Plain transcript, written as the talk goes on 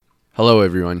Hello,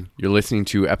 everyone. You're listening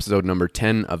to episode number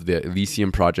 10 of the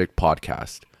Elysium Project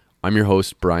podcast. I'm your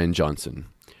host, Brian Johnson.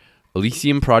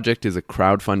 Elysium Project is a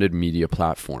crowd-funded media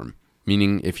platform,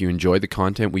 meaning if you enjoy the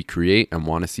content we create and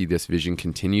want to see this vision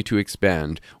continue to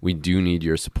expand, we do need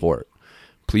your support.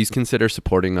 Please consider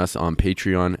supporting us on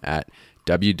Patreon at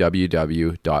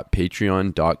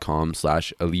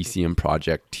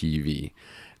www.patreon.com/ElysiumProjectTV.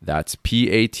 That's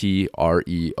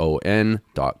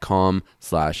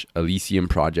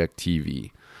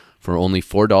patreon.com/ElysiumProjectTV. For only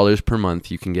 $4 per month,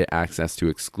 you can get access to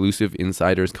exclusive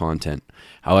insiders content.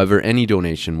 However, any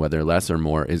donation, whether less or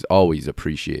more, is always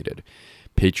appreciated.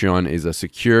 Patreon is a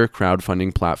secure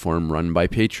crowdfunding platform run by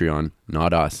Patreon,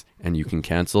 not us, and you can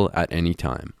cancel at any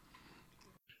time.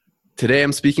 Today,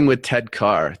 I'm speaking with Ted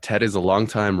Carr. Ted is a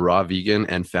longtime raw vegan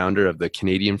and founder of the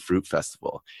Canadian Fruit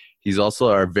Festival. He's also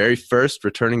our very first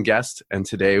returning guest, and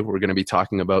today we're going to be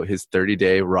talking about his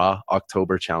 30-day Raw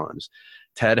October challenge.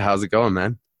 Ted, how's it going,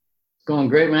 man? Going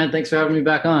great, man. Thanks for having me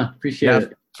back on. Appreciate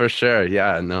it. For sure.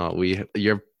 Yeah, no,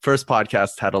 your first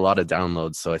podcast had a lot of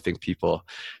downloads, so I think people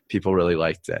really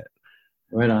liked it.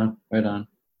 Right on.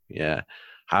 Yeah.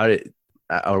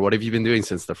 What have you been doing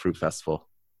since the Fruit Festival?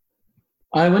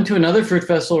 I went to another fruit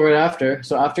festival right after.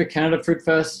 So after Canada Fruit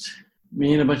Fest,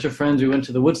 me and a bunch of friends, we went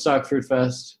to the Woodstock Fruit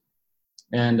Fest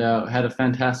and had a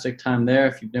fantastic time there.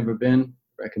 If you've never been,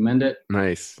 recommend it.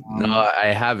 Nice. No,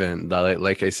 I haven't.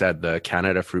 Like I said, the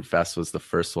Canada Fruit Fest was the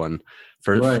first one.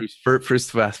 First fruit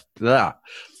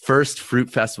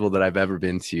festival that I've ever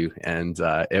been to, and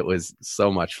it was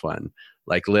so much fun.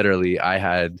 Like literally,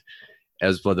 it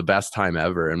was the best time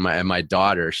ever. And my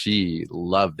daughter, she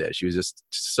loved it. She was just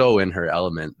so in her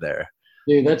element there.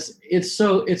 Dude,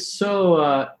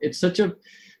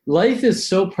 life is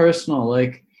so personal.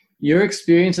 Like your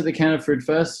experience at the Canada Fruit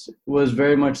Fest was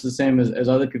very much the same as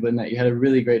other people in that you had a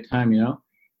really great time, you know?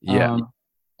 Yeah.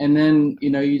 And then,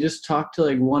 you just talk to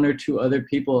like one or two other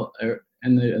people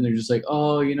and they're just like,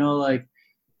 oh, like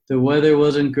the weather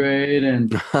wasn't great and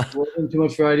there wasn't too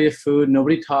much variety of food.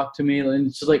 Nobody talked to me. And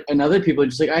it's just like, and other people are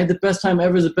just like, I had the best time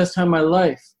ever. It was the best time of my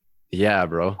life. Yeah,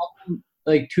 bro.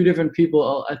 Like two different people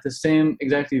all at the same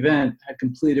exact event had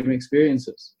completely different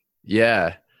experiences.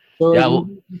 Yeah. So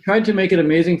we tried to make it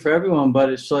amazing for everyone, but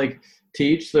it's like to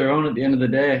each their own at the end of the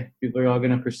day. People are all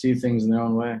going to perceive things in their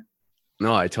own way.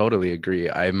 No, I totally agree.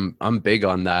 I'm big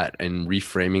on that and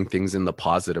reframing things in the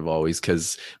positive always,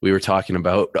 because we were talking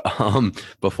about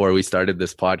before we started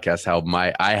this podcast how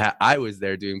I was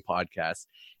there doing podcasts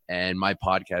and my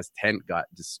podcast tent got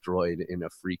destroyed in a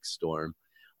freak storm,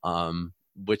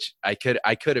 which I could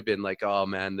have been like, oh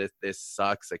man, this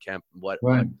sucks. I can't what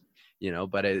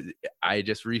but I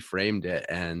just reframed it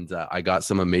and I got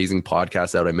some amazing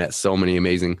podcasts out. I met so many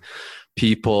amazing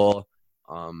people.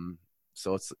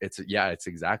 So it's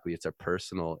a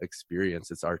personal experience.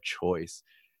 It's our choice.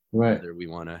 Right. Whether we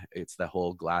want to, it's the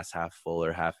whole glass half full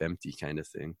or half empty kind of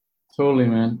thing. Totally,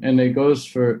 man. And it goes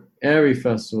for every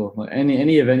festival, like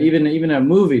any event, even a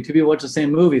movie. Two people watch the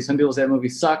same movie. Some people say that movie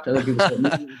sucked. Other people say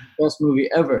the best movie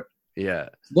ever. Yeah.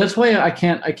 That's why I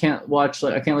can't watch,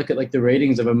 like, I can't look at like the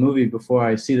ratings of a movie before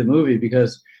I see the movie,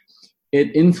 because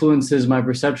it influences my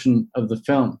perception of the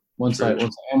film once I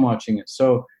am watching it.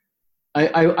 So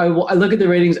I look at the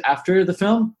ratings after the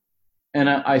film, and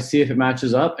I see if it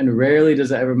matches up, and rarely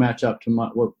does it ever match up to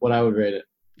what I would rate it.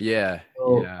 Yeah.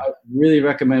 So yeah. I really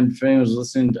recommend for anyone who's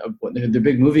listening to the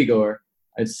big moviegoer,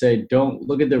 I'd say don't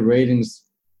look at the ratings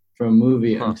for a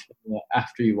movie until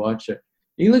after you watch it.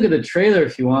 You can look at the trailer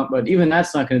if you want, but even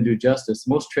that's not going to do justice.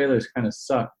 Most trailers kind of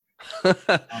suck.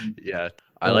 Yeah,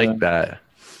 I like that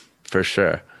for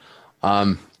sure.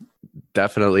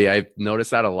 Definitely. I've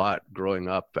noticed that a lot growing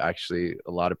up. Actually,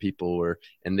 a lot of people were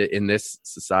in this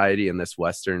society, in this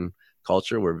Western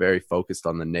culture, we're very focused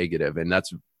on the negative, and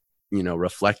that's,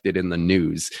 reflected in the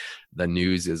news. The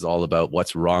news is all about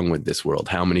what's wrong with this world,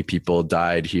 how many people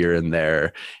died here and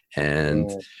there. And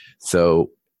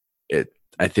so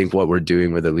I think what we're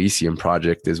doing with Elysium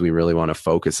Project is we really want to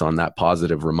focus on that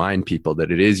positive, remind people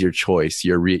that it is your choice.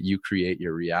 You create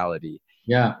your reality.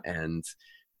 Yeah. And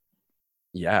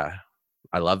yeah,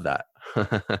 I love that.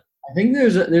 I think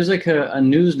there's like a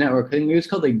news network. I think maybe it's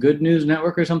called like Good News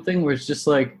Network or something, where it's just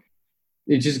like,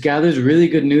 it just gathers really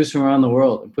good news from around the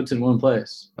world and puts it in one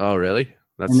place. Oh, really?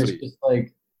 That's and sweet. It's just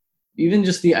like, even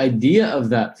just the idea of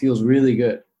that feels really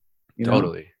good.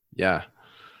 Totally. Yeah.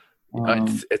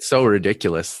 It's so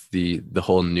ridiculous, the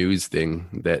whole news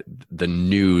thing, that the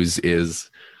news is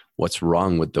what's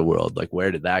wrong with the world. Like, where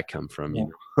did that come from? Yeah.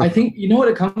 I think, what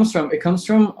it comes from? It comes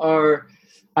from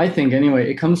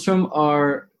it comes from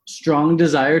our strong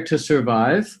desire to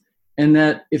survive, and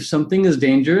that if something is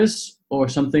dangerous, or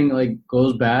something like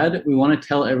goes bad, we want to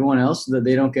tell everyone else so that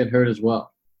they don't get hurt as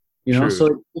well. You know, True.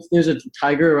 so if there's a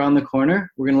tiger around the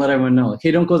corner, we're gonna let everyone know, like,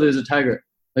 hey, don't go, there's a tiger.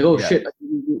 Like, oh Yeah. shit,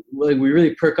 like we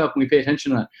really perk up and we pay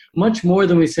attention to that. Much more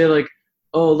than we say like,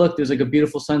 oh look, there's like a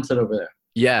beautiful sunset over there.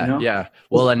 Yeah, You know? yeah.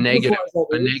 Well, a Beautiful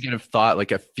negative thought,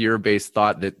 like a fear-based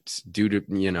thought that's due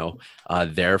to,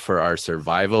 there for our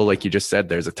survival. Like you just said,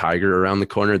 there's a tiger around the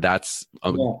corner. That's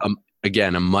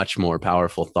again, a much more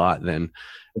powerful thought than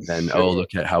Sure. oh,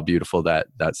 look at how beautiful that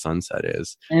sunset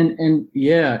is. And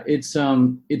yeah, it's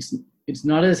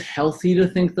not as healthy to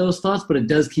think those thoughts, but it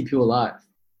does keep you alive,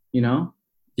 you know?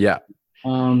 Yeah.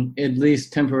 At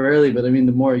least temporarily. But I mean,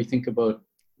 the more you think about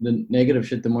the negative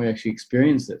shit, the more you actually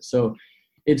experience it. So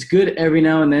it's good every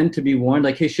now and then to be warned,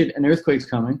 like, hey, shit, an earthquake's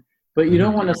coming. But you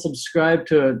don't want to subscribe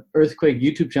to an earthquake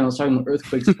YouTube channel talking about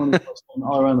earthquakes 24/7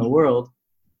 all around the world.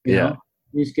 You know?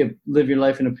 You just live your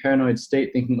life in a paranoid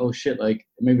state thinking, oh shit, like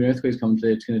maybe an earthquake's coming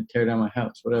today, it's going to tear down my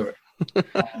house, whatever.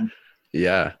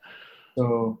 Yeah.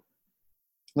 So,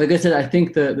 like I said, I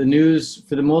think the news,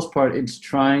 for the most part, it's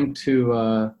trying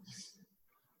to,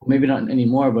 maybe not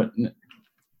anymore, but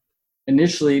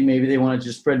initially maybe they wanted to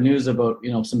just spread news about,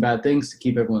 some bad things to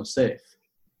keep everyone safe.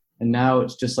 And now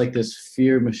it's just like this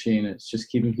fear machine. It's just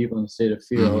keeping people in a state of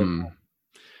fear all the time.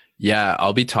 Yeah,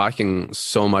 I'll be talking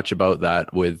so much about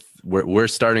that with we're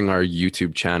starting our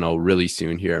YouTube channel really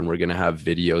soon here, and we're going to have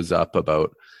videos up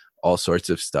about all sorts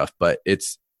of stuff, but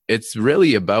it's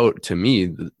really about, to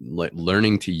me, like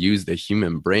learning to use the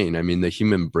human brain. I mean, the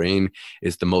human brain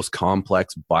is the most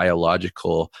complex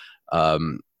biological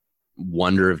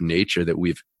wonder of nature that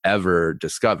we've ever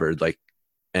discovered. Like,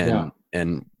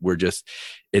 and we're just,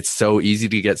 it's so easy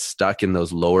to get stuck in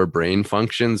those lower brain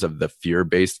functions of the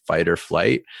fear-based fight or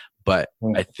flight. But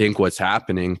I think what's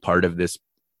happening, part of this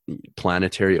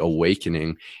planetary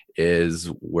awakening, is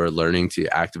we're learning to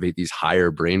activate these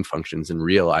higher brain functions and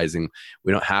realizing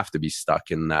we don't have to be stuck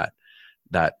in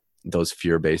those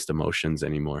fear-based emotions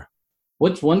anymore.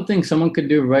 What's one thing someone could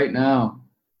do right now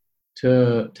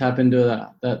to tap into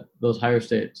those higher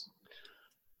states?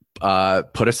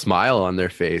 Put a smile on their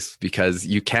face, because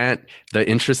you can't, the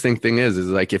interesting thing is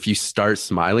like, if you start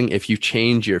smiling, if you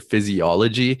change your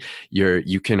physiology,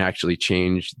 you can actually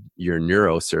change your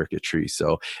neurocircuitry.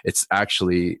 So it's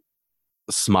actually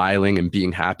smiling and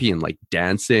being happy and like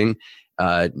dancing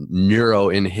neuro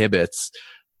inhibits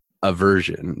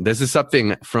aversion. This is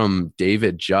something from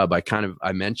David Jubb.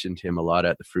 I mentioned him a lot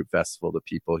at the Fruit Festival to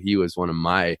people. He was one of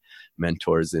my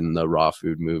mentors in the raw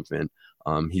food movement.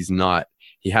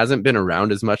 He hasn't been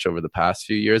around as much over the past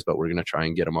few years, but we're going to try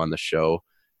and get him on the show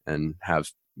and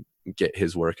get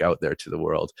his work out there to the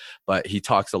world. But he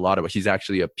talks a lot about, he's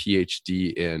actually a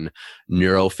PhD in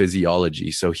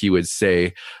neurophysiology. So he would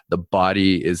say the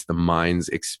body is the mind's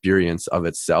experience of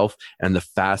itself. And the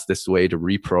fastest way to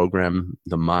reprogram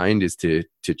the mind is to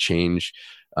change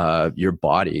your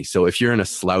body. So if you're in a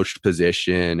slouched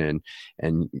position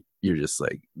and you're just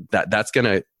like that's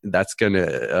gonna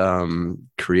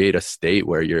create a state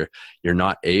where you're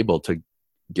not able to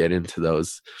get into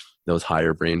those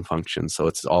higher brain functions. So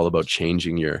it's all about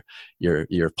changing your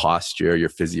posture, your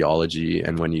physiology,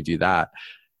 and when you do that,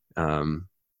 I don't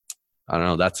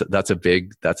know. That's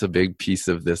a big piece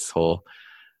of this whole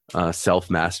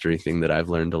self-mastery thing that I've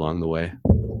learned along the way.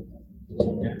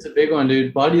 Yeah, it's a big one,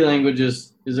 dude. Body language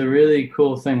is a really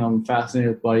cool thing. I'm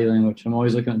fascinated with body language. I'm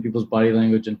always looking at people's body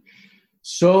language, and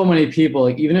so many people,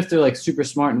 like, even if they're like super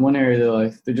smart in one area of their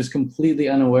life, they're just completely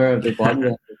unaware of their body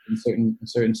language in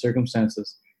certain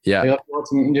circumstances. Yeah. Like, I was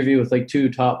watching an interview with like two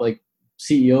top like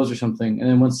CEOs or something, and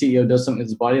then one CEO does something with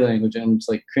his body language, and it's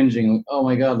like cringing, like, oh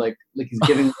my god, like he's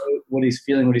giving away what he's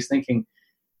feeling, what he's thinking,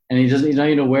 and he's not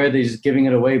even aware that he's just giving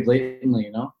it away blatantly,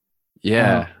 you know?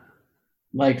 Yeah.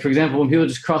 Like, for example, when people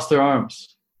just cross their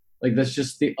arms, like that's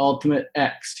just the ultimate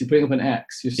X. You're putting up an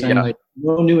X. You're saying like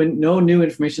no new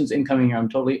information's incoming here. I'm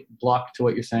totally blocked to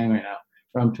what you're saying right now,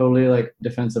 or I'm totally like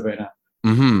defensive right now.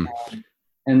 Mm-hmm.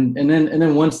 And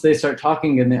then once they start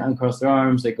talking and they uncross their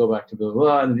arms, they go back to blah, blah,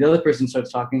 blah, and the other person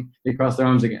starts talking, they cross their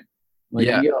arms again. Like,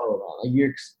 yo, like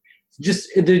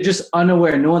they're just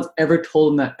unaware. No one's ever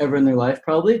told them that ever in their life,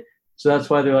 probably. So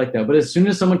that's why they're like that. But as soon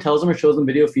as someone tells them or shows them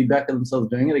video feedback of themselves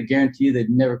doing it, I guarantee you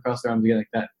they'd never cross their arms again like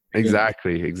that.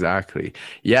 Exactly.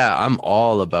 Yeah, I'm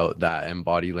all about that and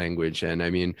body language. And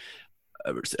I mean,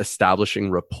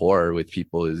 establishing rapport with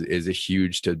people is a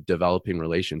huge to developing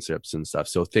relationships and stuff.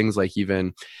 So things like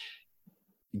even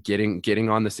getting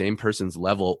on the same person's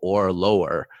level or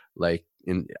lower, like,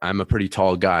 I'm a pretty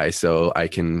tall guy, so I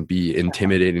can be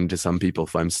intimidating to some people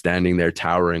if I'm standing there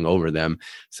towering over them.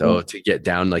 So to get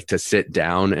down, like to sit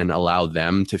down and allow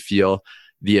them to feel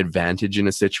the advantage in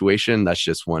a situation. That's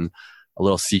just a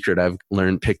little secret I've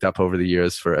picked up over the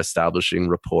years for establishing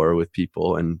rapport with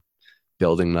people and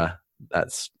building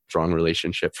that strong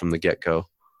relationship from the get-go.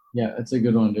 Yeah, that's a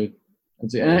good one, dude.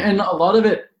 And a lot of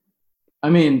it, I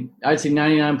mean, I'd say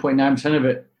 99.9% of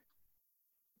it,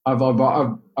 of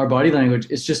our body language,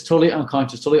 is just totally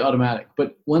unconscious, totally automatic.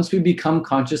 But once we become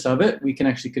conscious of it, we can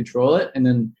actually control it, and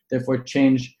then therefore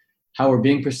change how we're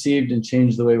being perceived and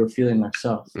change the way we're feeling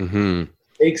ourselves. Mm-hmm.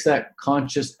 It takes that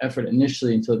conscious effort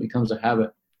initially until it becomes a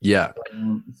habit. Yeah.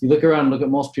 If you look around and look at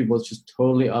most people, it's just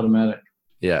totally automatic.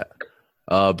 Yeah.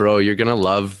 Bro, you're gonna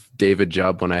love David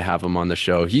Jubb when I have him on the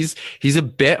show. He's a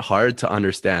bit hard to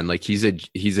understand. Like he's a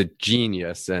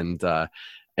genius, and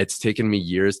it's taken me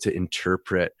years to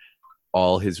interpret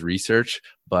all his research,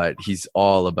 but he's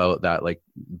all about that like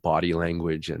body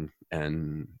language and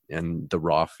the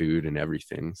raw food and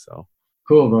everything. So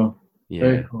cool, bro. Yeah.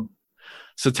 Very cool.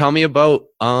 So tell me about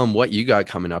what you got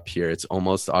coming up here. It's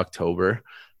almost October.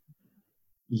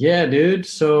 Yeah, dude.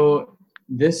 So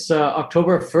this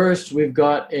October 1st, we've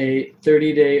got a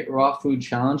 30-day raw food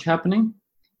challenge happening.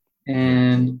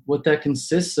 And what that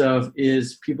consists of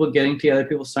is people getting together,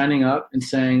 people signing up and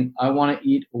saying, I want to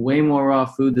eat way more raw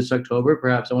food this October.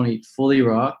 Perhaps I want to eat fully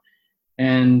raw.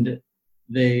 And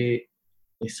they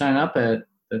sign up at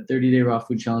the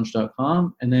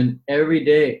 30dayrawfoodchallenge.com. And then every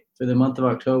day for the month of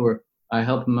October, I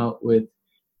help them out with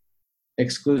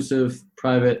exclusive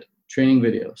private training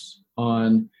videos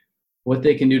on what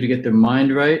they can do to get their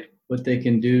mind right, what they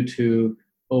can do to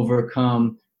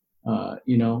overcome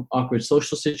awkward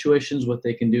social situations, what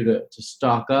they can do to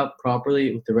stock up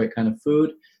properly with the right kind of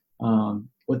food,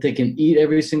 what they can eat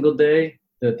every single day.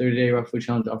 The 30-day Raw Food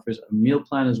Challenge offers a meal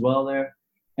plan as well there.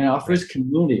 And it offers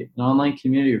community, an online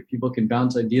community where people can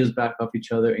bounce ideas back off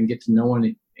each other and get to know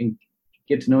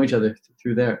each other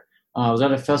through there. I was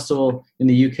at a festival in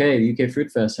the UK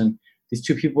Fruit Fest, and these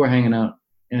two people were hanging out.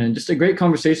 And just a great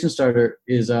conversation starter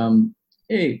is,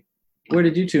 hey, where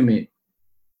did you two meet?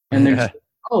 And they're just,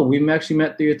 oh, we actually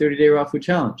met through your 30-day Raw Food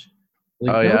Challenge.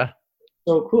 Like, oh, yeah?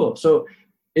 So cool. So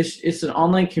it's an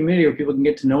online community where people can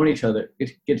get to know each other.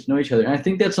 And I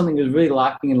think that's something that's really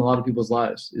lacking in a lot of people's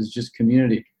lives, is just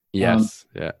community. Yes,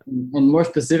 yeah. And more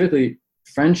specifically,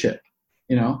 friendship,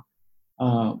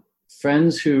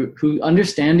 friends who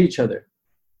understand each other,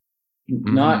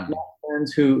 not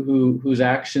friends whose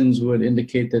actions would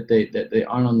indicate that they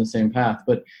aren't on the same path,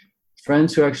 but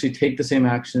friends who actually take the same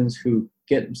actions, who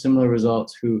get similar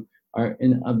results, who are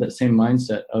of that same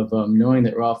mindset of knowing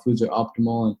that raw foods are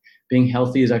optimal and being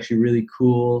healthy is actually really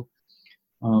cool.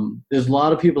 There's a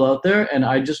lot of people out there, and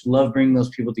I just love bringing those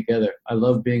people together. I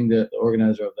love being the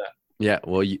organizer of that. Yeah,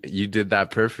 well, you did that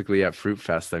perfectly at Fruit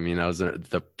Fest. I mean, that was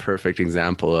the perfect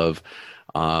example of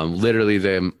literally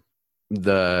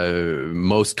the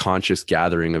most conscious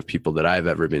gathering of people that I've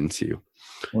ever been to.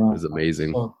 Wow. It was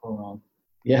amazing. So cool,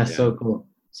 yeah, so cool.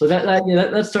 So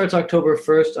that starts October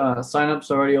 1st. Sign-ups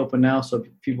are already open now, so if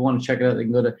people want to check it out, they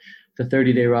can go to the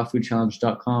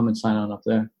 30dayrawfoodchallenge.com and sign on up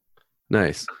there.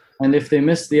 Nice. And if they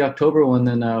miss the October one,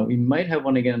 then we might have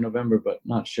one again in November, but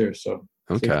not sure. So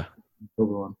okay,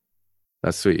 October one.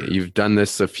 That's sweet. You've done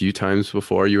this a few times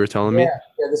before, you were telling me?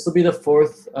 Yeah, this will be the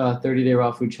fourth 30-day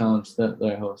raw food challenge that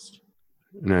I host.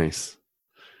 Nice.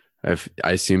 I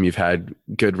assume you've had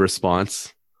good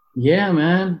response. Yeah,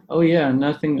 man. Oh yeah,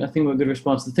 nothing but good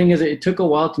response. The thing is, it took a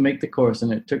while to make the course,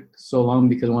 and it took so long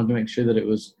because I wanted to make sure that it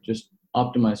was just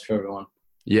optimized for everyone.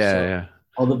 Yeah.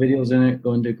 All the videos in it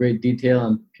go into great detail,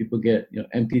 and people get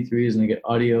MP3s, and they get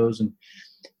audios, and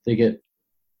they get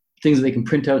things that they can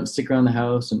print out and stick around the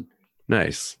house. And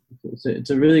nice. It's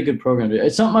a really good program.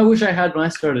 It's something I wish I had when I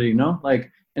started.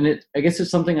 And I guess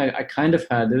it's something I kind of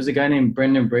had. There's a guy named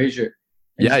Brendan Brazier.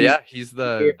 He's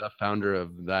the founder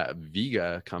of that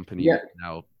Vega company.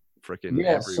 Now freaking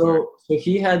everywhere. So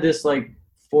he had this 4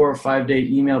 or 5 day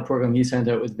email program he sent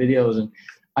out with videos, and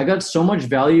I got so much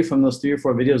value from those 3 or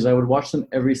 4 videos. I would watch them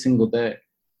every single day,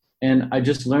 and I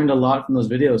just learned a lot from those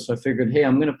videos. So I figured, hey,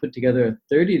 I'm going to put together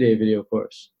a 30-day video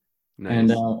course. Nice.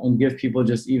 And give people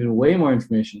just even way more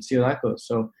information, see how that goes.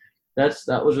 So that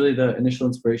was really the initial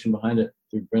inspiration behind it,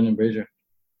 through Brendan Brazier.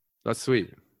 That's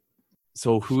sweet.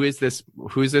 So who is this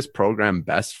program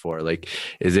best for? Like,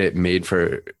 is it made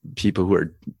for people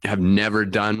who have never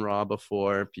done raw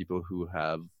before, people who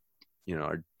have,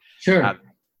 are sure.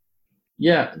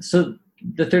 Yeah. So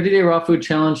the 30-day raw food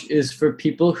challenge is for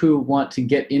people who want to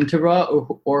get into raw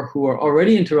or who are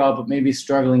already into raw but maybe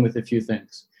struggling with a few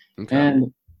things. Okay.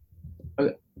 And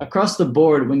across the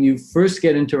board, when you first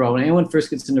get into raw, when anyone first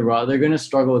gets into raw, they're going to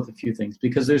struggle with a few things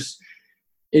because there's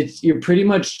you're pretty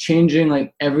much changing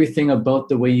like everything about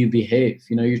the way you behave.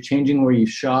 You know, you're changing where you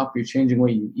shop, you're changing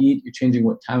what you eat, you're changing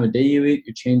what time of day you eat,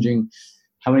 you're changing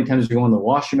how many times you go in the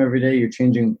washroom every day, you're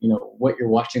changing, you know, what you're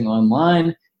watching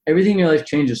online. Everything in your life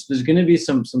changes. There's going to be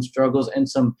some struggles and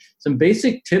some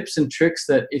basic tips and tricks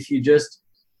that if you just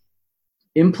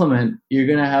implement, you're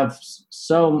going to have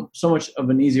so much of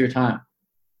an easier time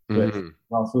with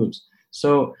raw foods.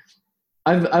 So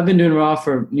I've been doing raw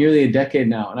for nearly a decade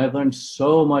now, and I've learned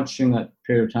so much during that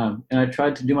period of time. And I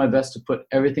tried to do my best to put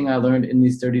everything I learned in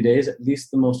these 30 days, at least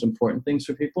the most important things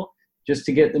for people, just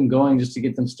to get them going, just to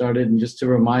get them started, and just to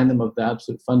remind them of the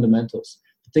absolute fundamentals,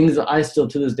 the things that I still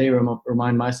to this day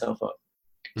remind myself of.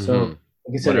 So,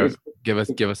 like I said, give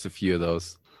us a few of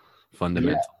those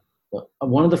fundamentals. Yeah.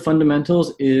 One of the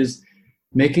fundamentals is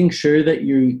making sure that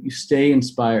you stay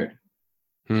inspired.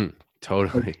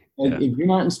 Totally. If you're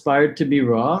not inspired to be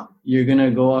raw, you're going to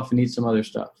go off and eat some other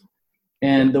stuff.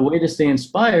 And the way to stay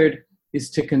inspired is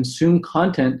to consume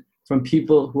content from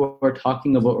people who are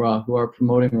talking about raw, who are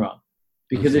promoting raw.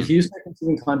 Because if you start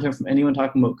consuming content from anyone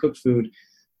talking about cooked food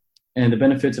and the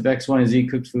benefits of X, Y, and Z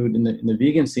cooked food in the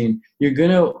vegan scene, you're going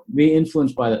to be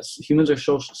influenced by this. Humans are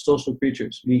social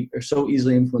creatures. We are so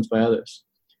easily influenced by others.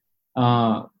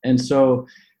 And so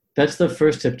that's the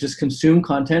first tip. Just consume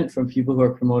content from people who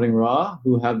are promoting raw,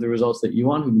 who have the results that you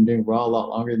want, who've been doing raw a lot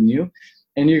longer than you.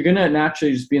 And you're going to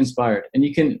naturally just be inspired. And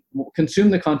you can consume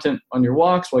the content on your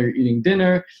walks, while you're eating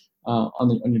dinner,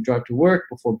 on your drive to work,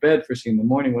 before bed, first thing in the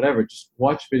morning, whatever. Just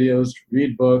watch videos,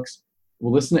 read books.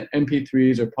 We'll listen to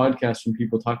MP3s or podcasts from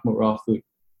people talking about raw food.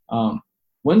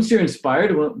 Once you're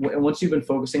inspired, and once you've been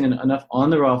focusing enough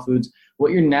on the raw foods,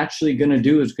 what you're naturally going to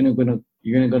do is you're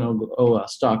going to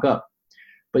stock up.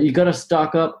 But you got to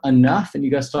stock up enough, and you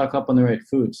got to stock up on the right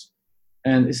foods.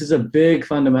 And this is a big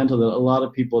fundamental that a lot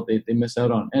of people they miss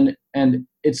out on. And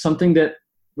it's something that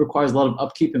requires a lot of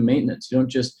upkeep and maintenance. You don't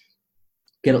just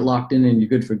get it locked in and you're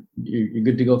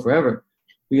good to go forever.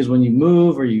 Because when you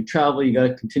move or you travel, you got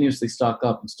to continuously stock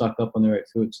up on the right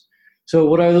foods. So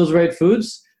what are those right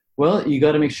foods? Well, you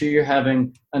got to make sure you're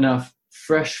having enough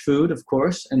fresh food, of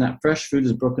course, and that fresh food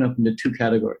is broken up into two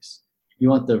categories. You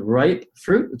want the ripe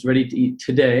fruit that's ready to eat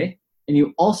today, and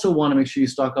you also want to make sure you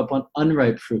stock up on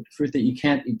unripe fruit that you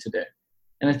can't eat today.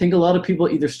 And I think a lot of people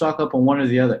either stock up on one or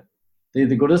the other. They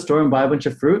go to the store and buy a bunch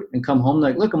of fruit and come home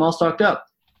like, look, I'm all stocked up,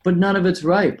 but none of it's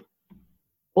ripe.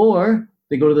 Or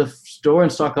they go to the store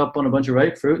and stock up on a bunch of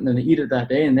ripe fruit, and then they eat it that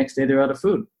day, and the next day they're out of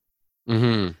food. So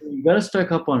you got to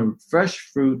stock up on fresh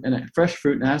fruit, and fresh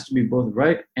fruit has to be both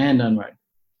ripe and unripe.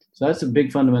 So that's a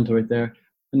big fundamental right there.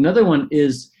 Another one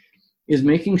is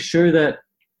making sure that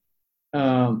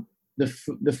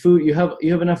the food you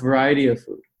have enough variety of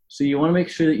food. So you want to make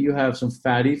sure that you have some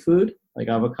fatty food like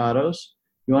avocados.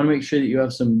 You want to make sure that you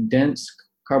have some dense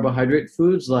carbohydrate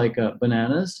foods like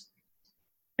bananas.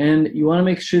 And you want to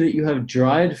make sure that you have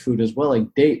dried food as well,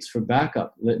 like dates for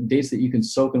backup. Dates that you can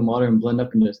soak in water and blend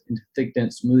up into thick,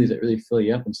 dense smoothies that really fill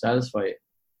you up and satisfy you.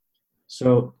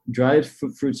 So dried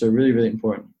fruits are really, really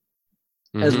important.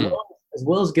 As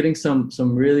well as getting some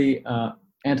really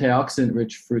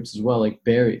antioxidant-rich fruits as well, like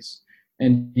berries.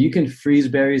 And you can freeze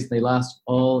berries; they last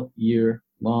all year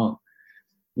long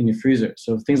in your freezer.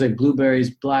 So things like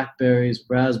blueberries, blackberries,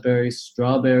 raspberries,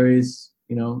 strawberries.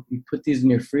 You know, you put these in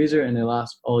your freezer and they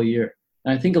last all year.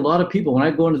 And I think a lot of people, when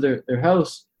I go into their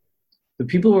house, the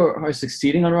people who are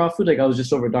succeeding on raw food, like I was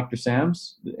just over at Dr.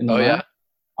 Sam's.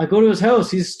 I go to his house.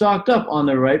 He's stocked up on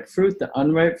the ripe fruit, the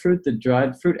unripe fruit, the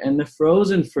dried fruit, and the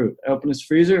frozen fruit. I open his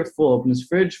freezer, full. Open his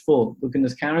fridge, full. Look in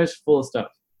his counters, full of stuff.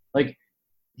 Like,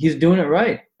 he's doing it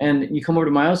right. And you come over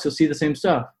to my house, you'll see the same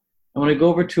stuff. And when I go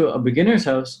over to a beginner's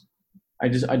house, I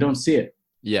don't see it.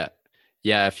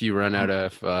 Yeah, if you run out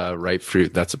of ripe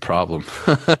fruit, that's a problem.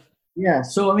 Yeah,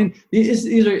 so I mean, these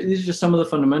are just some of the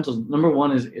fundamentals. Number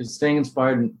one is staying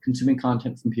inspired and consuming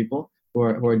content from people who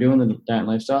are doing the diet and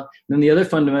lifestyle. And then the other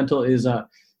fundamental is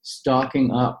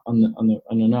stocking up on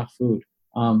enough food.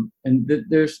 And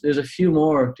there's a few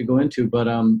more to go into, but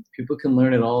people can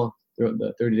learn it all throughout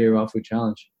the 30-day raw food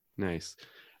challenge. Nice.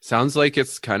 Sounds like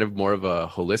it's kind of more of a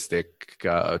holistic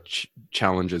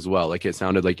challenge as well. Like it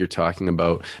sounded like you're talking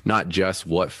about not just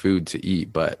what food to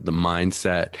eat, but the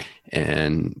mindset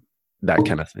and that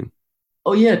kind of thing.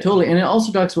 Oh yeah, totally. And it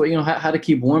also talks about, how to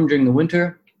keep warm during the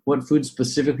winter, what foods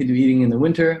specifically to be eating in the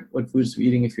winter, what foods to be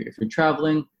eating if you're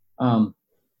traveling, and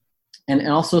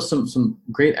also some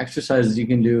great exercises you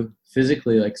can do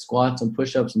physically, like squats and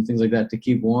push-ups and things like that to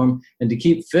keep warm and to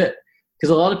keep fit. Because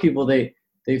a lot of people, they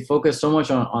focus so much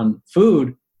on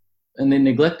food and they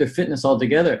neglect their fitness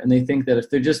altogether. And they think that if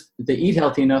they eat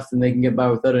healthy enough, then they can get by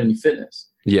without any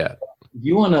fitness. Yeah. if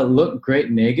you want to look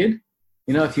great naked,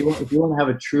 you know, if you want to have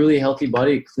a truly healthy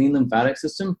body, a clean lymphatic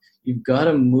system, you've got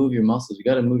to move your muscles. You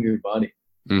got to move your body.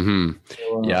 Mm-hmm.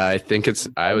 So, Yeah, I think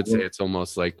I would say it's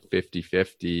almost like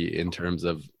 50-50 in terms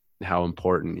of how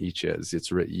important each is.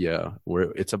 It's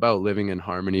about living in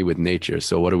harmony with nature.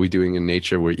 So what are we doing in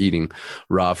nature? We're eating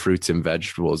raw fruits and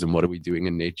vegetables. And what are we doing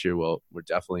in nature? Well, we're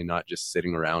definitely not just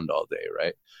sitting around all day,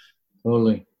 right?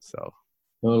 Totally. So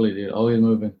Totally, dude. Always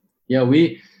moving. Yeah,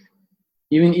 we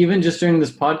even just during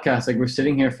this podcast, like we're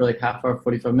sitting here for like half hour,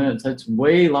 45 minutes. That's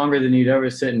way longer than you'd ever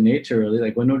sit in nature, really.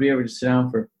 Like when would we ever just sit down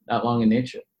for that long in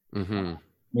nature? mm-hmm.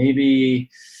 Maybe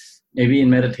in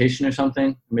meditation or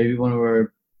something. Maybe when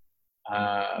we're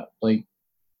like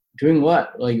doing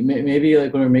what? Like maybe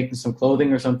like when we're making some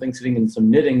clothing or something, sitting in some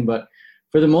knitting. But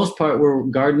for the most part, we're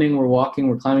gardening, we're walking,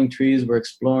 we're climbing trees, we're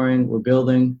exploring, we're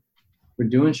building, we're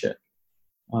doing shit.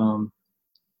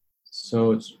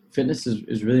 So fitness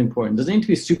is really important. It doesn't need to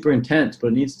be super intense, but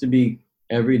it needs to be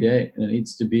every day, and it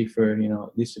needs to be for, you know,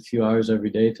 at least a few hours every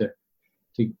day to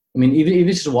I mean, even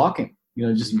just walking, you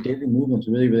know, just daily movement is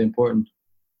really, really important.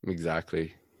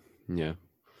 Exactly. Yeah.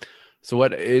 So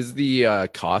what is the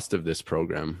cost of this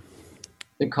program?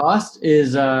 The cost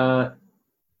is, man,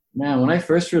 when I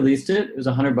first released it, it was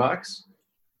 $100.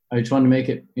 I just wanted to make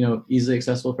it, you know, easily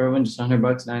accessible for everyone, just $100,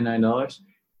 $99.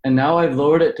 And now I've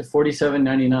lowered it to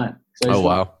 $47.99. So I just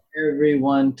want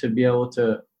everyone to be able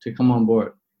to come on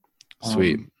board.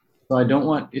 Sweet. So I don't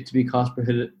want it to be cost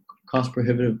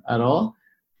prohibitive at all.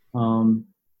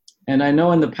 And I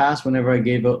know in the past, whenever I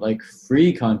gave out like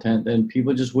free content, then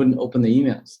people just wouldn't open the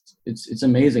emails. It's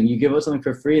amazing. You give out something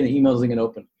for free and the email doesn't get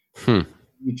open.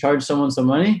 You charge someone some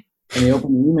money and they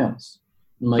open the emails.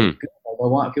 I'm like, I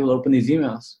want people to open these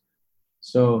emails.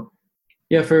 So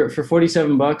yeah, for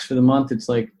 $47 for the month, it's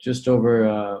like just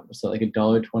over what's that, like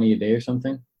 $1.20 a day or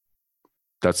something.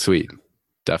 That's sweet.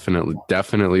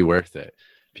 Definitely worth it.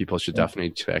 People should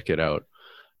definitely check it out.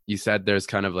 You said there's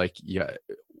kind of like,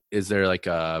 is there like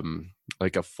a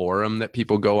forum that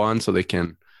people go on so they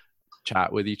can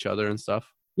chat with each other and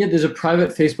stuff? Yeah, there's a private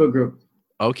Facebook group.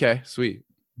 Okay, sweet.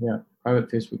 Yeah, private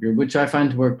Facebook group, which I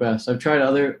find to work best. I've tried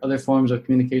other forms of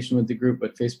communication with the group,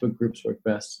 but Facebook groups work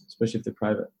best, especially if they're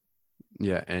private.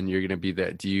 Yeah, and you're gonna be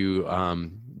there.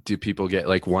 Do people get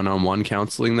like one-on-one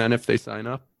counseling then if they sign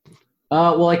up?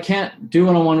 Well, I can't do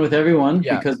one-on-one with everyone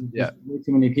because there's way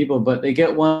too many people, but they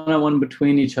get one-on-one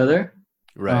between each other.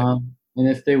 Right. And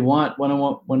if they want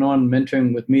one-on-one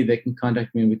mentoring with me, they can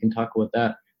contact me and we can talk about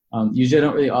that. Usually I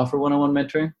don't really offer one-on-one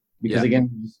mentoring because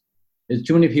again, there's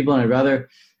too many people and I'd rather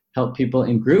help people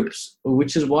in groups,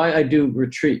 which is why I do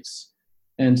retreats.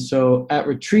 And so at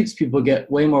retreats, people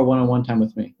get way more one-on-one time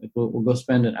with me. Like we'll go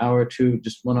spend an hour or two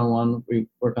just one-on-one. We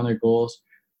work on their goals,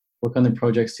 work on their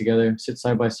projects together, sit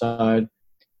side by side,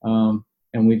 and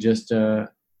we just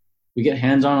we get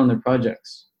hands-on their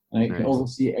projects. And I can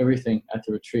oversee everything at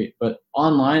the retreat. But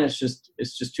online, it's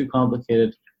just too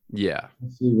complicated. Yeah,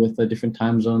 with the different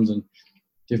time zones and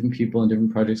different people and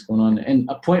different projects going on. And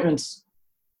appointments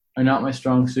are not my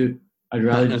strong suit. I'd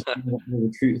rather just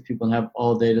retreat with people and have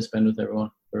all day to spend with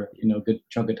everyone for, you know, a good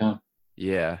chunk of time.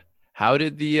 Yeah. How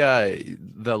did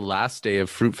the last day of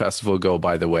Fruit Festival go,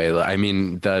 by the way? I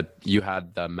mean, you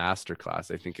had the master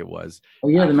class, I think it was. Oh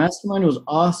yeah, the mastermind was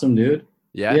awesome, dude.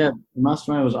 Yeah. Yeah, the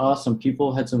mastermind was awesome.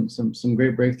 People had some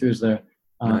great breakthroughs there.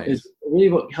 Nice. It's really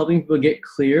about helping people get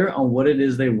clear on what it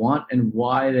is they want and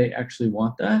why they actually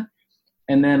want that.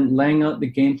 And then laying out the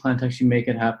game plan to actually make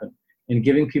it happen and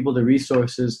giving people the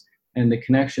resources and the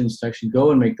connections to actually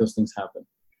go and make those things happen.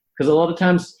 Because a lot of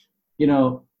times, you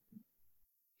know,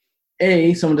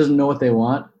 A, someone doesn't know what they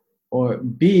want, or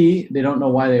B, they don't know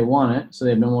why they want it, so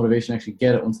they have no motivation to actually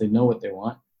get it once they know what they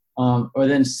want. Or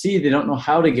then C, they don't know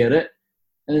how to get it.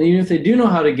 And then even if they do know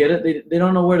how to get it, they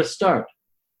don't know where to start.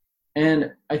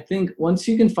 And I think once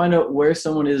you can find out where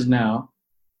someone is now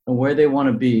and where they want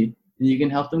to be, and you can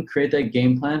help them create that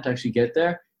game plan to actually get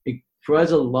there, it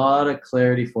provides a lot of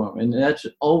clarity for them. And that's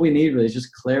all we need really is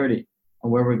just clarity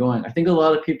on where we're going. I think a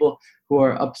lot of people who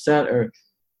are upset or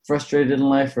frustrated in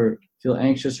life or feel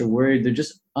anxious or worried, they're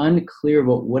just unclear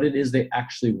about what it is they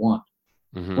actually want.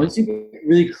 Mm-hmm. Once you get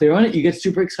really clear on it, you get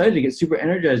super excited, you get super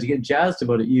energized, you get jazzed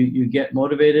about it. You get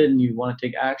motivated and you want to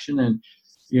take action, and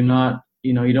you're not,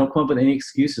 you know, you don't come up with any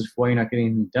excuses for why you're not getting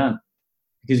anything done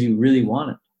because you really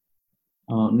want it.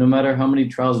 No matter how many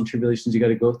trials and tribulations you got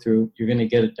to go through, you're going to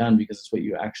get it done because it's what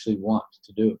you actually want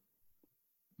to do.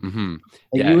 Mm-hmm.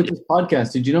 Like you with this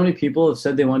podcast, did you know how many people have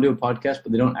said they want to do a podcast,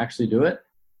 but they don't actually do it?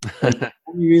 Like, the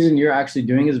only reason you're actually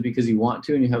doing it is because you want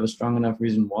to and you have a strong enough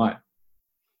reason why.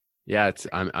 Yeah,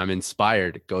 I'm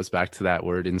inspired. It goes back to that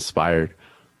word, inspired.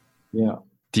 Yeah.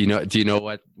 Do you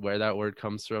know where that word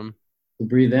comes from? To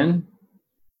breathe in.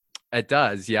 It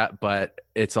does, yeah, but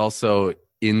it's also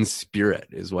in spirit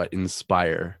is what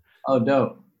inspire. Oh,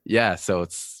 dope. Yeah, so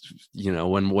it's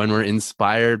when we're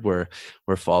inspired, we're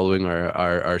following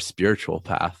our spiritual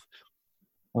path.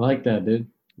 I like that, dude.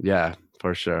 Yeah,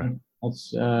 for sure.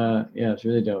 That's yeah, it's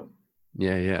really dope.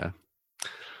 Yeah, yeah.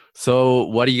 So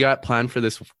what do you got planned for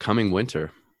this coming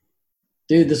winter?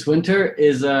 Dude, this winter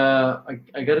is I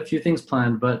got a few things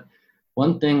planned, but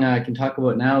one thing I can talk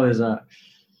about now is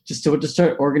just to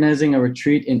start organizing a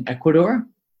retreat in Ecuador.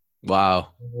 Wow.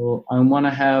 So I want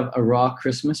to have a raw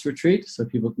Christmas retreat so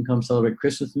people can come celebrate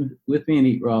Christmas with me and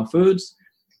eat raw foods,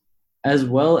 as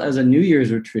well as a New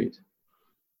Year's retreat.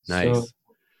 So Nice.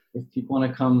 if people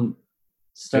want to come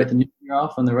start the new year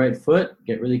off on the right foot,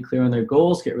 get really clear on their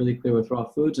goals, get really clear with raw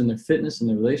foods and their fitness and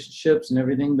their relationships and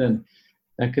everything, then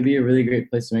that could be a really great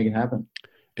place to make it happen.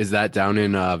 Is that down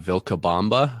in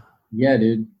Vilcabamba? Yeah,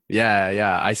 dude. Yeah,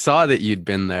 yeah. I saw that you'd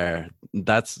been there. The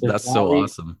That's so Valley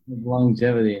awesome. of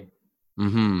Longevity.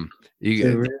 Mm-hmm.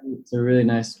 It's a really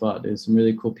nice spot. There's some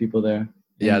really cool people there.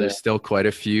 Yeah, And there's still quite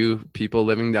a few people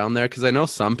living down there because I know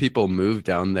some people moved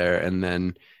down there and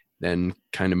then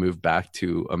kind of moved back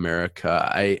to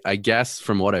America. I guess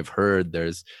from what I've heard,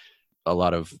 there's a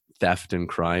lot of theft and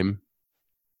crime.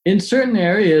 in certain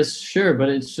areas, sure, but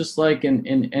it's just like in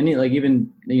any like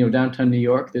even downtown New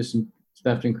York, there's some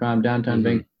theft and crime. Downtown Mm-hmm.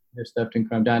 Vancouver, there's theft and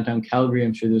crime. Downtown Calgary,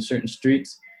 I'm sure there's certain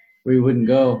streets where you wouldn't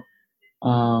go.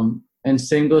 And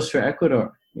same goes for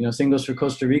Ecuador. Same goes for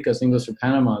Costa Rica. Same goes for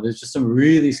Panama. There's just some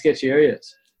really sketchy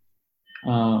areas.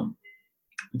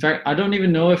 In fact, I don't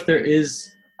even know if there is.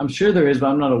 I'm sure there is, but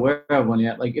I'm not aware of one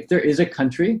yet. Like if there is a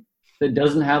country that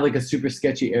doesn't have like a super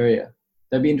sketchy area,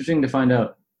 that'd be interesting to find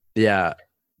out. Yeah.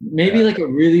 Maybe Yeah. like a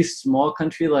really small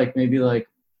country, like maybe like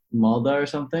Malta or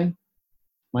something,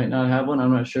 might not have one.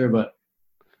 I'm not sure, but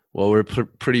Well, we're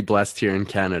pretty blessed here in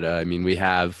Canada. I mean, we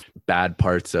have bad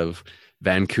parts of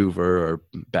Vancouver or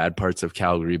bad parts of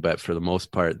Calgary, but for the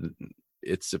most part,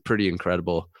 it's a pretty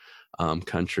incredible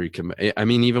country. I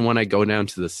mean, even when I go down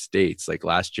to the States, like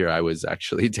last year, I was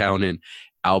actually down in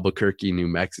Albuquerque, New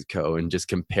Mexico, and just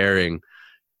comparing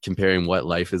what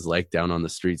life is like down on the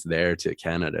streets there to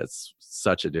Canada. It's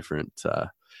such a different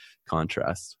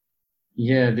contrast.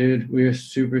 yeah, dude, we're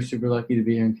super super lucky to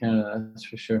be here in Canada. That's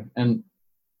for sure. And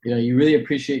you really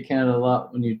appreciate Canada a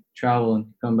lot when you travel and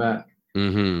come back.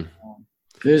 Mm-hmm.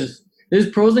 There's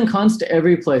pros and cons to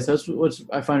every place. That's what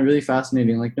I find really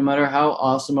fascinating. Like no matter how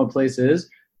awesome a place is,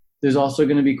 there's also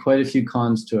going to be quite a few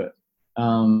cons to it.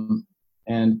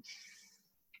 And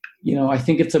I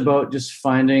think it's about just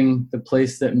finding the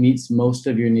place that meets most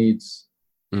of your needs.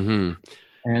 Mm-hmm.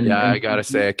 And Yeah, and I gotta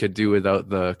say I could do without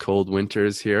the cold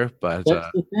winters here, but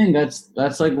that's the thing.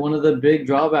 That's like one of the big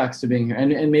drawbacks to being here.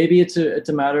 And maybe it's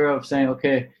a matter of saying,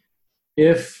 okay,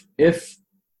 if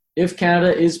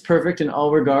Canada is perfect in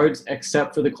all regards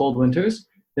except for the cold winters,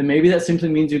 then maybe that simply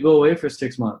means you go away for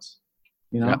 6 months.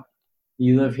 yeah,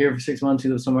 You live here for 6 months,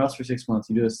 you live somewhere else for 6 months.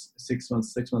 You do a 6 month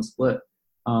split.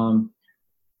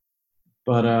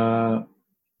 But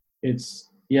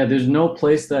there's no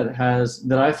place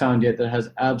that I found yet that has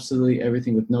absolutely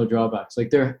everything with no drawbacks.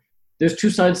 Like there's two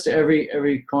sides to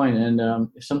every coin, and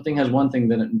if something has one thing,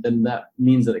 then that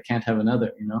means that it can't have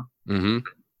another. mm-hmm.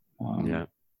 Yeah.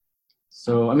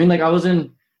 So I mean, like I was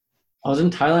in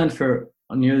Thailand for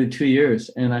nearly 2 years,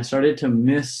 and I started to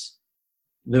miss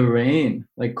the rain,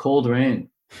 like cold rain.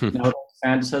 Now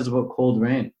fantasize about cold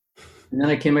rain, and then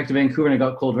I came back to Vancouver and I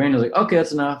got cold rain. I was like, okay,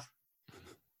 that's enough.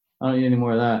 I don't need any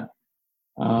more of that.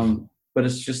 But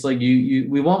it's just like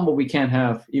we want what we can't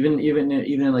have. Even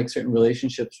in like certain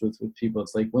relationships with people,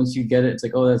 it's like once you get it, it's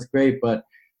like, oh, that's great, but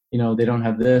they don't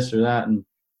have this or that, and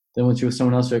then once you're with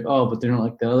someone else, you're like, oh, but they don't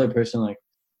like the other person. Like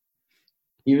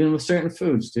even with certain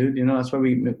foods, dude, that's why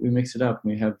we mix it up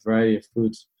and we have variety of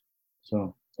foods.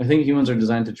 So I think humans are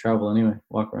designed to travel anyway,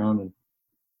 walk around and.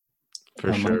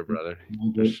 For sure, brother.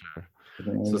 For sure.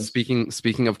 So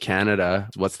speaking of Canada,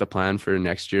 what's the plan for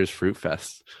next year's Fruit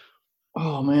Fest?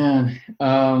 Oh man,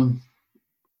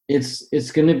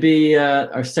 it's going to be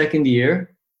our second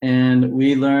year, and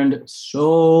we learned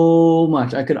so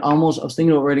much. I was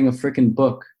thinking about writing a freaking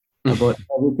book about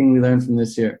everything we learned from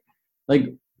this year.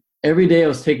 Like every day I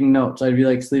was taking notes. I'd be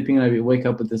like sleeping and I'd wake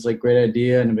up with this like great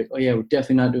idea, and I'd be like, oh yeah, we're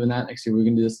definitely not doing that next year. We're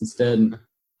going to do this instead.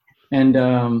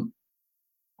 And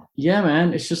yeah,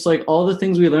 man, it's just like all the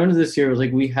things we learned this year was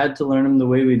like we had to learn them the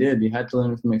way we did. We had to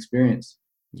learn from experience.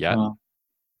 Yeah.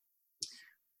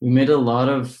 We made a lot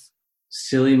of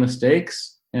silly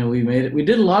mistakes, and we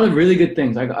did a lot of really good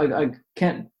things. I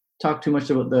can't talk too much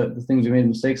about the things we made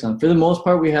mistakes on. For the most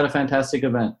part, we had a fantastic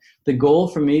event. The goal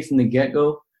for me from the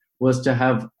get-go was to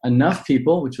have enough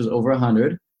people, which was over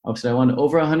 100. Obviously, I wanted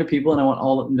over 100 people, and I want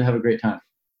all of them to have a great time.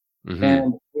 Mm-hmm.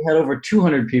 And we had over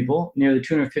 200 people, nearly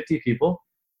 250 people.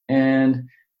 And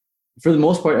for the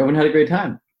most part, everyone had a great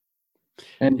time.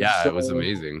 And yeah, so it was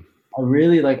amazing. I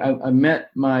really I met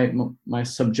my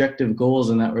subjective goals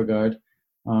in that regard.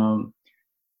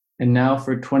 And now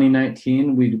for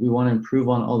 2019, we want to improve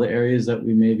on all the areas that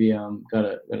we maybe got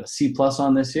a C+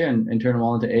 on this year and turn them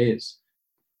all into A's.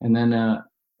 And then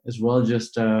as well,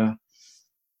 just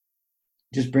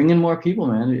bring in more people,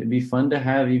 man. It'd be fun to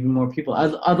have even more people.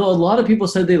 Although a lot of people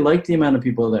said they liked the amount of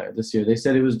people there this year. They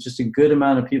said it was just a good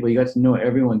amount of people. You got to know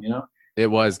everyone, you know? It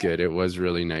was good. It was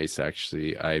really nice,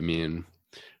 actually. I mean,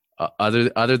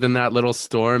 other than that little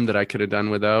storm that I could have done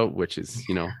without, which is,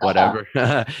 you know, whatever.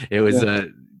 It was a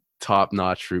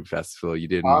top-notch fruit festival. You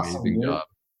did an amazing job.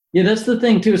 Yeah, that's the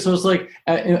thing too. So it's like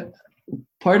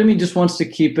part of me just wants to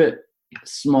keep it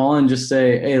small and just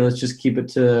say, hey, let's just keep it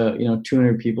to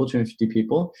 200 people, 250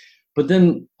 people. But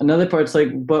then another part's like,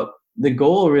 but the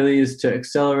goal really is to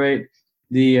accelerate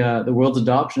the world's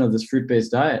adoption of this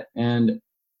fruit-based diet. And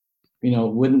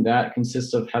wouldn't that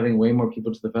consist of having way more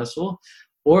people to the festival?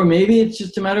 Or maybe it's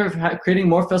just a matter of creating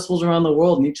more festivals around the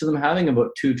world and each of them having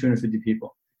about 250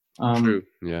 people. True.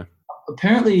 Yeah.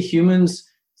 Apparently humans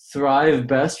thrive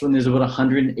best when there's about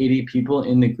 180 people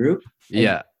in the group.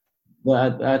 Yeah.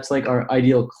 That's like our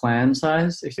ideal clan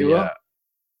size, if you will.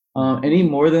 Any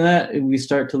more than that, we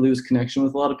start to lose connection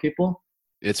with a lot of people.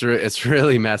 It's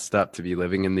really messed up to be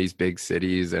living in these big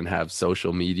cities and have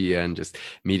social media and just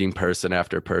meeting person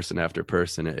after person after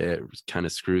person. It kind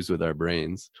of screws with our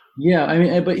brains. Yeah, I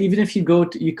mean, but even if you go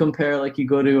to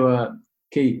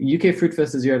UK Fruit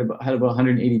Fest this year had about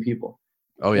 180 people.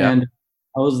 Oh yeah. And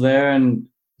I was there, and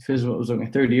it was my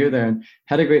third year there, and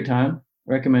had a great time.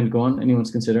 Recommend going,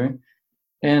 anyone's considering.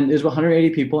 And there's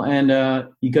 180 people, and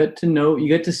you get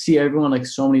to see everyone like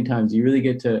so many times. You really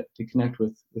get to connect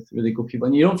with really cool people,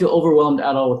 and you don't feel overwhelmed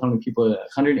at all with how many people are there.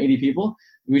 180 people,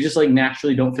 we just like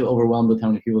naturally don't feel overwhelmed with how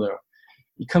many people there are.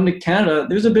 You come to Canada,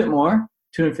 there's a bit more,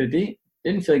 250.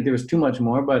 Didn't feel like there was too much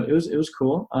more, but it was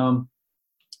cool.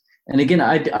 And again,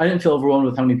 I didn't feel overwhelmed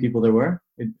with how many people there were.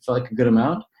 It felt like a good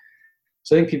amount.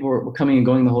 So I think people were coming and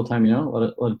going the whole time. A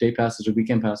lot of day passes or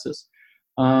weekend passes.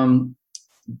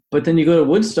 But then you go to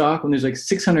Woodstock when there's like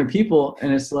 600 people,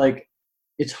 and it's like,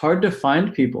 it's hard to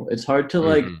find people. It's hard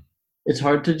to it's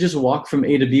hard to just walk from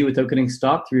A to B without getting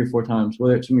stopped 3 or 4 times,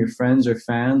 whether it's from your friends or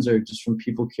fans or just from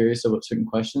people curious about certain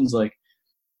questions. Like,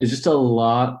 there's just a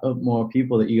lot of more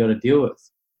people that you got to deal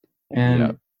with.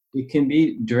 And it can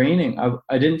be draining.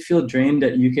 I didn't feel drained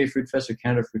at UK Fruit Fest or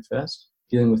Canada Fruit Fest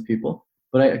dealing with people,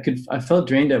 but I felt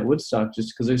drained at Woodstock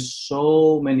just because there's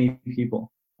so many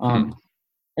people. And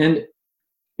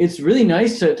it's really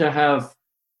nice to have,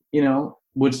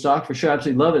 Woodstock for sure. I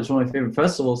absolutely love it. It's one of my favorite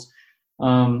festivals.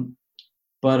 But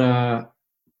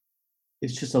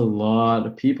it's just a lot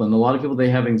of people, and a lot of people, they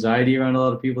have anxiety around a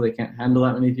lot of people. They can't handle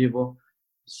that many people.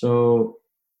 So,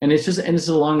 and it's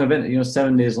a long event,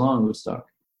 7 days long, Woodstock.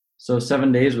 So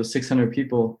 7 days with 600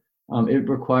 people, it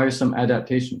requires some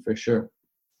adaptation for sure.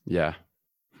 Yeah.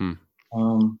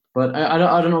 But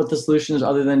I don't know what the solution is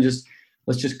other than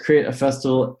let's just create a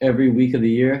festival every week of the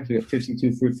year. We got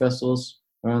 52 fruit festivals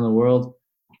around the world.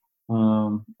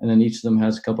 And then each of them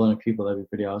has a couple hundred people. That'd be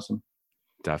pretty awesome.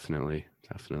 Definitely.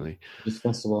 Just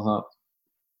festival hop.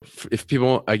 If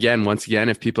people,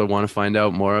 if people want to find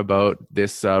out more about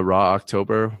this Raw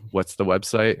October, what's the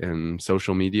website and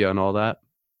social media and all that?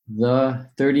 The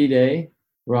 30-day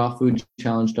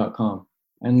rawfoodchallenge.com.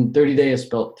 And 30-day is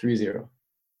spelled 30.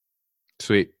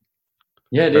 Sweet.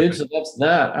 Yeah, dude. So that's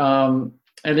that.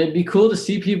 And it'd be cool to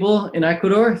see people in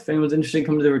Ecuador. If anyone's interested in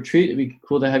coming to the retreat, it'd be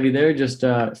cool to have you there. Just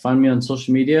find me on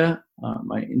social media.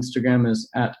 My Instagram is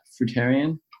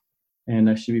 @fruitarian, and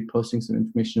I should be posting some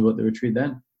information about the retreat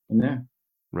then and there.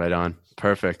 Right on.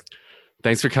 Perfect.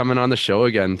 Thanks for coming on the show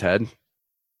again, Ted.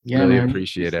 Yeah, really man.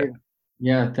 Appreciate it.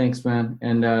 Yeah, thanks, man.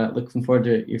 And looking forward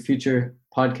to your future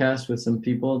podcast with some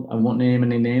people. I won't name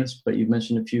any names, but you've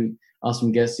mentioned a few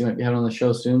awesome guests you might be having on the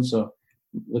show soon. So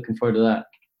looking forward to that.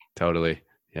 Totally.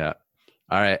 Yeah.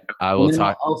 All right. I will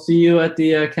talk. I'll see you at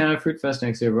the Canada Fruit Fest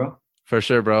next year, bro. For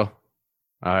sure, bro.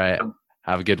 All right.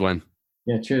 Have a good one.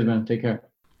 Yeah. Cheers, man. Take care.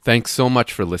 Thanks so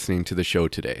much for listening to the show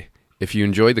today. If you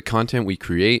enjoy the content we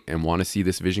create and want to see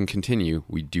this vision continue,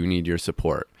 we do need your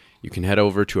support. You can head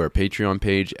over to our Patreon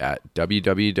page at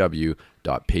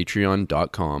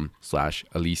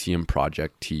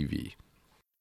www.patreon.com/ElysiumProjectTV.